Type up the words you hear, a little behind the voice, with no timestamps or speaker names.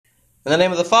In the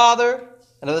name of the Father,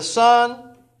 and of the Son,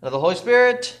 and of the Holy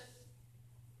Spirit.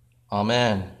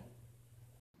 Amen.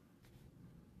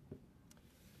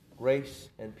 Grace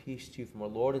and peace to you from our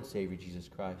Lord and Savior, Jesus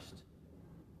Christ.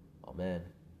 Amen.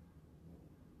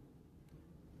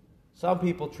 Some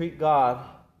people treat God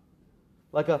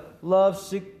like a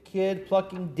lovesick kid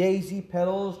plucking daisy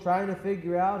petals, trying to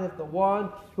figure out if the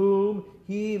one whom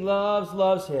he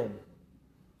loves him.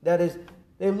 That is,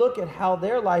 they look at how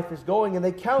their life is going and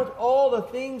they count all the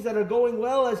things that are going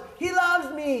well as, "He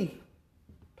loves me,"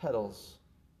 petals.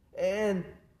 And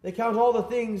they count all the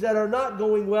things that are not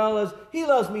going well as, "He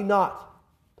loves me not,"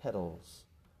 petals.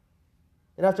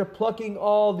 And after plucking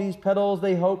all these petals,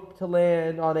 they hope to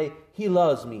land on a "He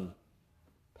loves me"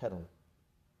 petal.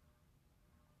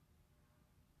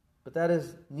 But that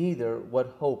is neither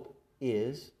what hope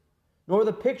is, nor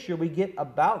the picture we get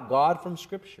about God from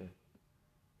Scripture.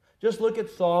 Just look at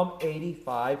Psalm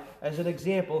 85 as an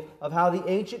example of how the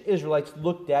ancient Israelites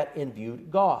looked at and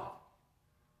viewed God.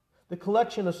 The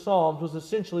collection of Psalms was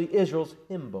essentially Israel's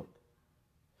hymn book.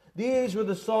 These were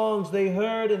the songs they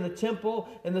heard in the temple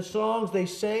and the songs they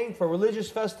sang for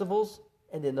religious festivals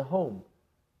and in the home.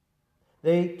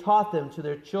 They taught them to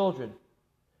their children,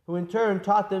 who in turn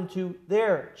taught them to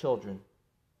their children.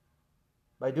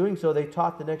 By doing so, they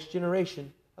taught the next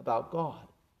generation about God.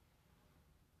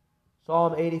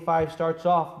 Psalm 85 starts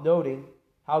off noting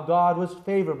how God was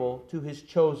favorable to his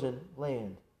chosen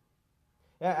land.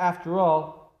 After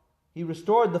all, he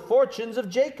restored the fortunes of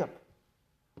Jacob.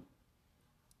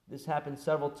 This happened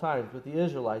several times with the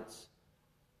Israelites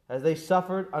as they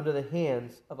suffered under the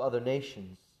hands of other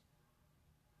nations.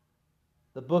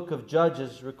 The book of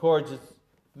Judges records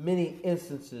many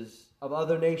instances of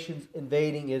other nations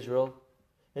invading Israel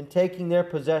and taking their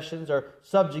possessions or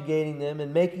subjugating them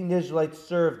and making the Israelites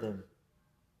serve them.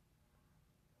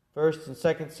 1 and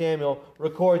 2 Samuel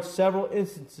records several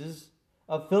instances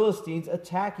of Philistines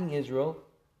attacking Israel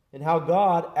and how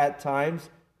God at times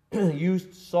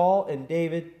used Saul and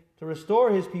David to restore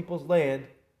his people's land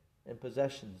and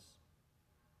possessions.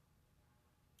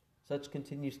 Such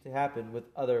continues to happen with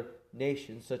other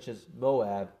nations such as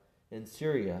Moab and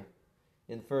Syria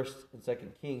in 1 and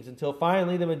 2 Kings, until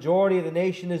finally the majority of the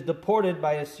nation is deported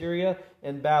by Assyria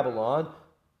and Babylon,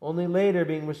 only later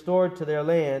being restored to their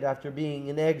land after being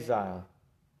in exile.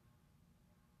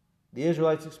 The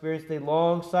Israelites experienced a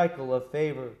long cycle of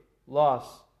favor,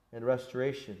 loss, and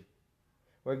restoration,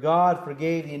 where God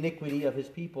forgave the iniquity of his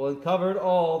people and covered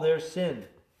all their sin.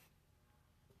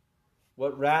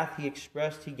 What wrath he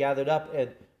expressed, he gathered up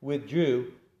and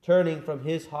withdrew, turning from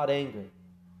his hot anger.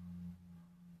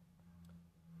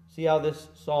 See how this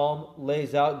psalm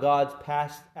lays out God's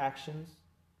past actions,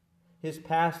 his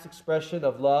past expression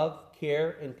of love,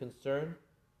 care, and concern,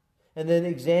 and then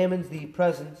examines the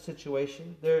present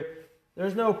situation.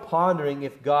 There's no pondering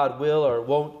if God will or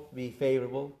won't be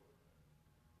favorable,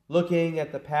 looking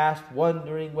at the past,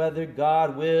 wondering whether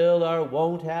God will or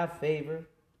won't have favor.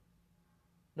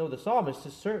 No, the psalmist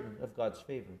is certain of God's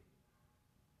favor.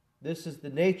 This is the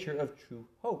nature of true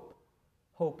hope.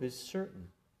 Hope is certain.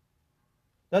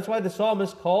 That's why the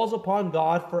psalmist calls upon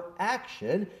God for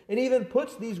action and even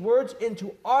puts these words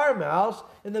into our mouths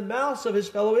and the mouths of his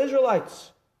fellow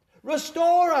Israelites.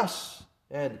 Restore us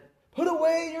and put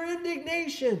away your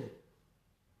indignation.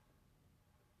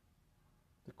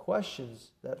 The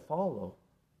questions that follow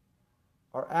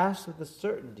are asked with the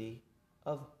certainty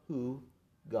of who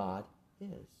God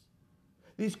is.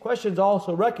 These questions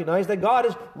also recognize that God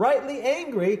is rightly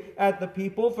angry at the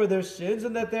people for their sins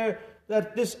and that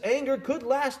this anger could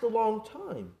last a long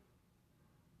time.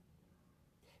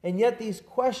 And yet these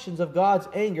questions of God's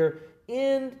anger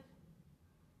end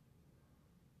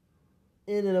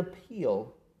in an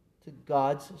appeal to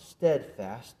God's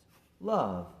steadfast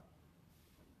love.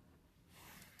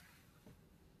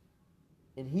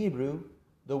 In Hebrew,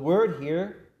 the word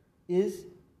here is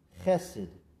chesed,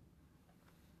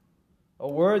 a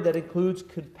word that includes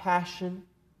compassion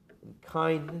and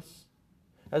kindness,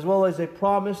 as well as a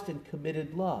promised and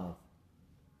committed love.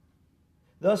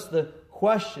 Thus, the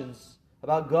questions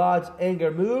about God's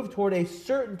anger move toward a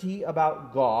certainty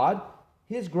about God,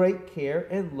 his great care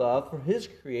and love for his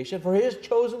creation, for his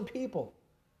chosen people.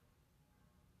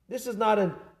 This is not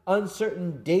an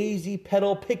uncertain daisy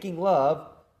petal picking love.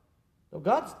 No,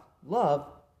 God's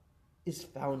love is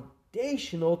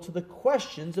foundational to the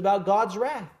questions about God's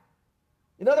wrath.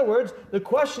 In other words, the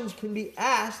questions can be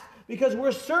asked because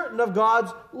we're certain of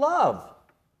God's love.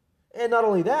 And not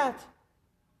only that,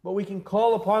 but we can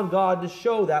call upon God to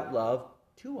show that love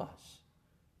to us.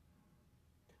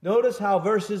 Notice how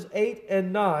verses 8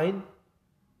 and 9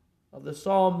 of the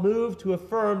psalm move to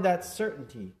affirm that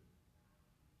certainty.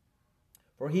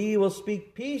 For he will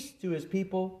speak peace to his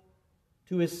people,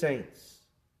 to his saints,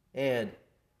 and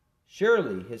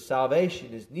surely his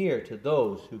salvation is near to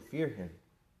those who fear him.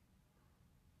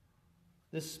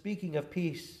 This speaking of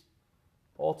peace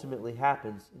ultimately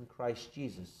happens in Christ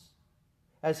Jesus.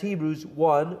 As Hebrews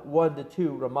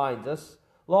 1:1-2 reminds us,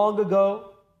 long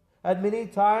ago, at many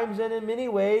times and in many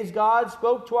ways, God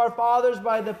spoke to our fathers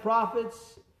by the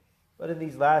prophets, but in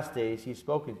these last days He's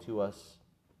spoken to us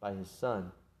by His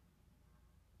Son.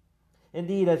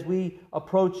 Indeed, as we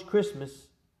approach Christmas,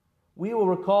 we will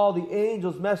recall the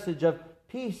angel's message of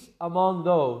peace among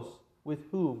those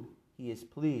with whom He is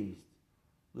pleased.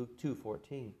 Luke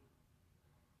 2:14.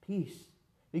 Peace,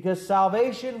 because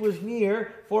salvation was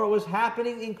near, for it was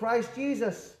happening in Christ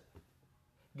Jesus.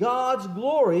 God's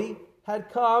glory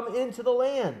had come into the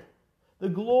land. The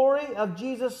glory of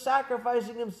Jesus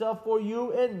sacrificing Himself for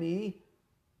you and me,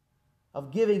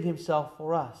 of giving Himself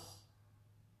for us.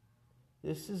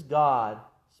 This is God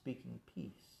speaking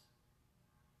peace.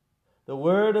 The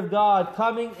Word of God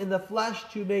coming in the flesh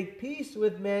to make peace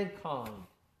with mankind.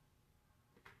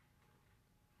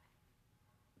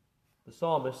 The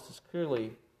psalmist is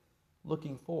clearly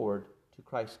looking forward to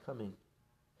Christ's coming.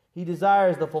 He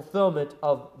desires the fulfillment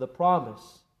of the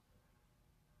promise.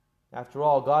 After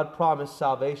all, God promised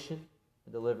salvation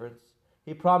and deliverance.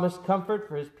 He promised comfort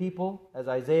for His people, as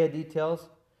Isaiah details,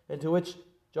 and to which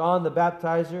John the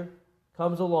Baptizer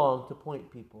comes along to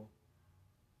point people.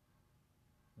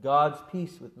 God's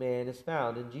peace with man is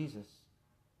found in Jesus.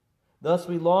 Thus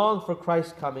we long for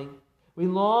Christ's coming. We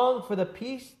long for the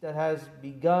peace that has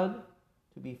begun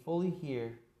to be fully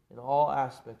here in all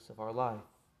aspects of our life.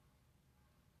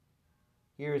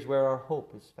 Here is where our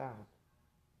hope is found.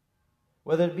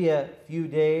 Whether it be a few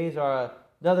days or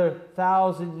another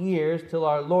 1,000 years till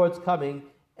our Lord's coming,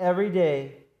 every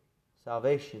day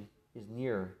salvation is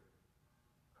nearer.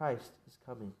 Christ is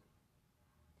coming.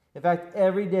 In fact,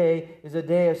 every day is a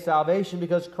day of salvation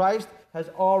because Christ has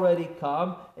already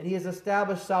come and He has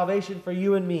established salvation for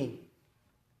you and me.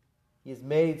 He has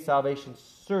made salvation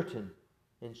certain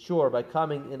and sure by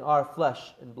coming in our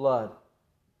flesh and blood.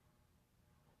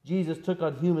 Jesus took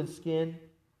on human skin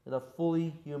and a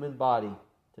fully human body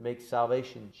to make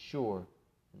salvation sure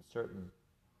and certain.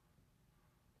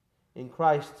 In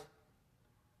Christ,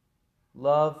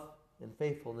 love and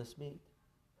faithfulness meet.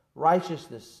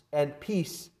 Righteousness and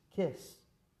peace kiss.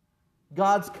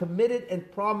 God's committed and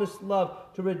promised love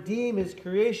to redeem His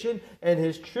creation and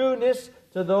His trueness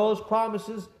to those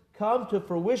promises come to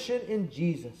fruition in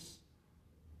Jesus.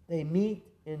 They meet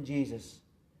in Jesus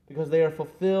because they are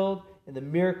fulfilled in the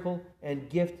miracle and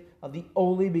gift of the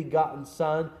only begotten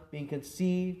Son being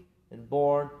conceived and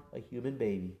born a human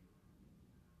baby.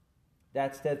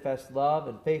 That steadfast love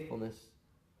and faithfulness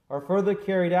are further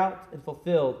carried out and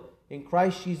fulfilled in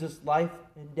Christ Jesus' life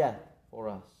and death for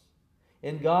us,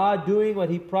 in God doing what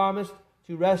He promised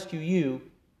to rescue you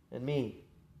and me.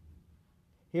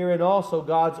 Herein also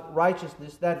God's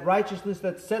righteousness, that righteousness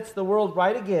that sets the world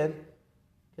right again,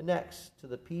 connects to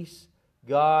the peace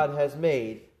God has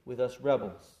made with us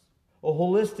rebels. A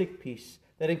holistic peace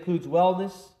that includes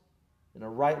wellness and a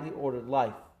rightly ordered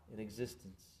life and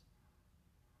existence.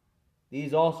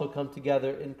 These also come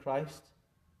together in Christ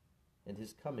and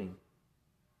His coming.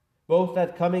 Both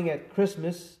that coming at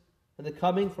Christmas and the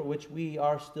coming for which we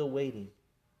are still waiting.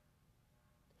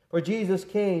 For Jesus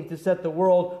came to set the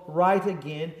world right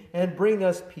again and bring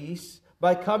us peace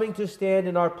by coming to stand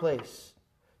in our place,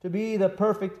 to be the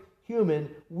perfect human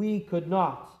we could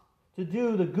not, to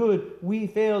do the good we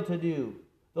failed to do,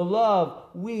 the love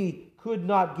we could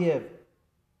not give,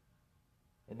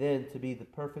 and then to be the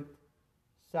perfect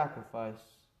sacrifice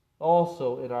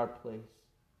also in our place,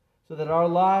 so that our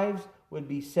lives would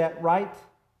be set right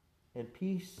and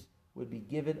peace would be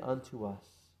given unto us.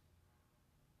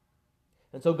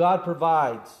 And so God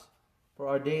provides for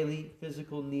our daily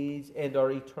physical needs and our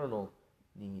eternal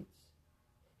needs.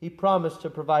 He promised to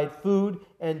provide food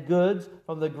and goods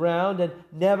from the ground and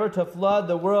never to flood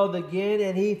the world again,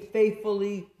 and He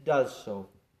faithfully does so.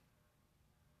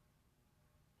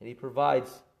 And He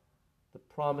provides the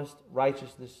promised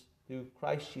righteousness through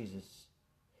Christ Jesus,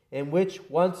 in which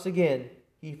once again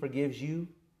He forgives you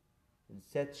and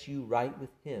sets you right with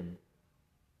Him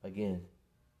again.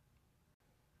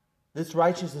 This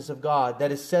righteousness of God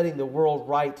that is setting the world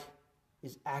right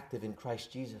is active in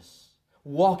Christ Jesus,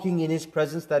 walking in His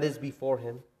presence that is before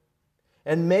Him,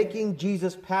 and making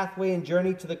Jesus' pathway and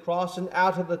journey to the cross and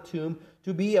out of the tomb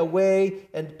to be a way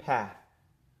and path.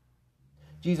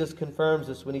 Jesus confirms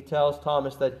this when He tells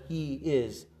Thomas that He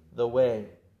is the way.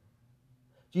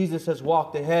 Jesus has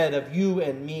walked ahead of you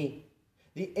and me.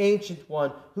 the Ancient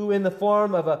One, who in the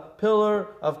form of a pillar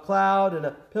of cloud and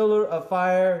a pillar of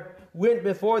fire went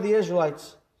before the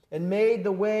Israelites and made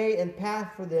the way and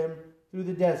path for them through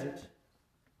the desert.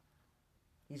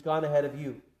 He's gone ahead of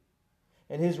you,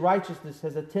 and His righteousness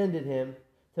has attended Him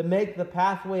to make the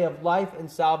pathway of life and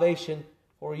salvation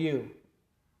for you.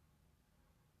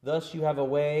 Thus you have a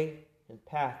way and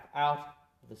path out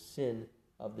of the sin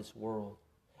of this world,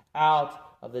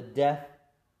 out of the death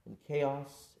and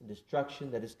chaos and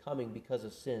destruction that is coming because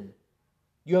of sin.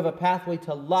 You have a pathway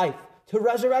to life, to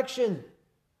resurrection.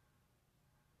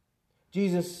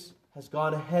 Jesus has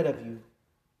gone ahead of you,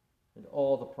 and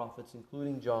all the prophets,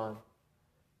 including John,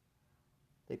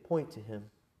 they point to Him.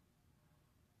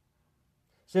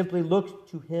 Simply look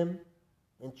to Him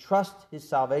and trust His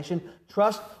salvation.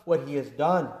 Trust what He has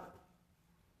done.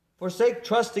 Forsake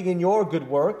trusting in your good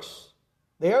works.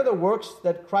 They are the works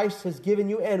that Christ has given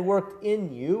you and worked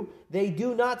in you. They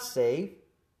do not save.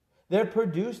 They're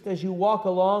produced as you walk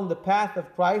along the path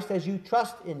of Christ, as you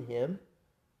trust in Him.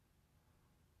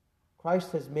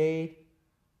 Christ has made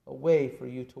a way for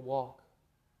you to walk,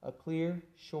 a clear,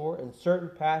 sure, and certain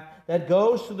path that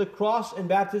goes to the cross and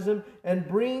baptism and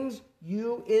brings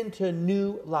you into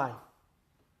new life.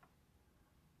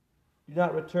 Do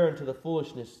not return to the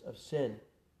foolishness of sin,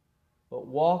 but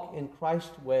walk in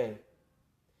Christ's way.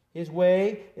 His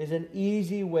way is an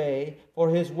easy way, for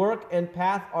His work and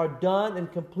path are done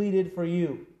and completed for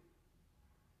you.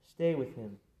 Stay with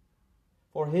Him,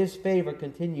 for His favor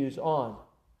continues on,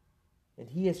 and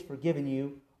He has forgiven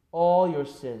you all your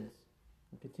sins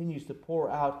and continues to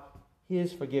pour out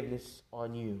His forgiveness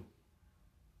on you.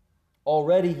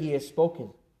 Already He has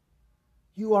spoken.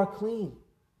 You are clean,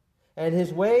 and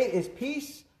His way is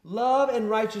peace, love, and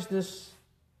righteousness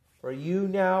for you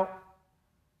now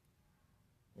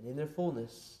and in their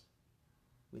fullness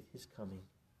with His coming.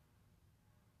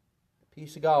 The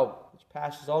peace of God, which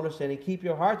passes all understanding, keep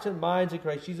your hearts and minds in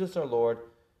Christ Jesus our Lord.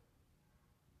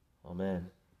 Amen.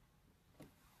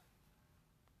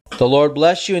 The Lord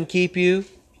bless you and keep you.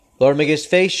 The Lord make His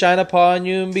face shine upon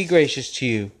you and be gracious to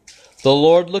you. The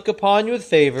Lord look upon you with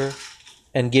favor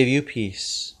and give you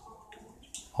peace.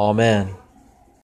 Amen.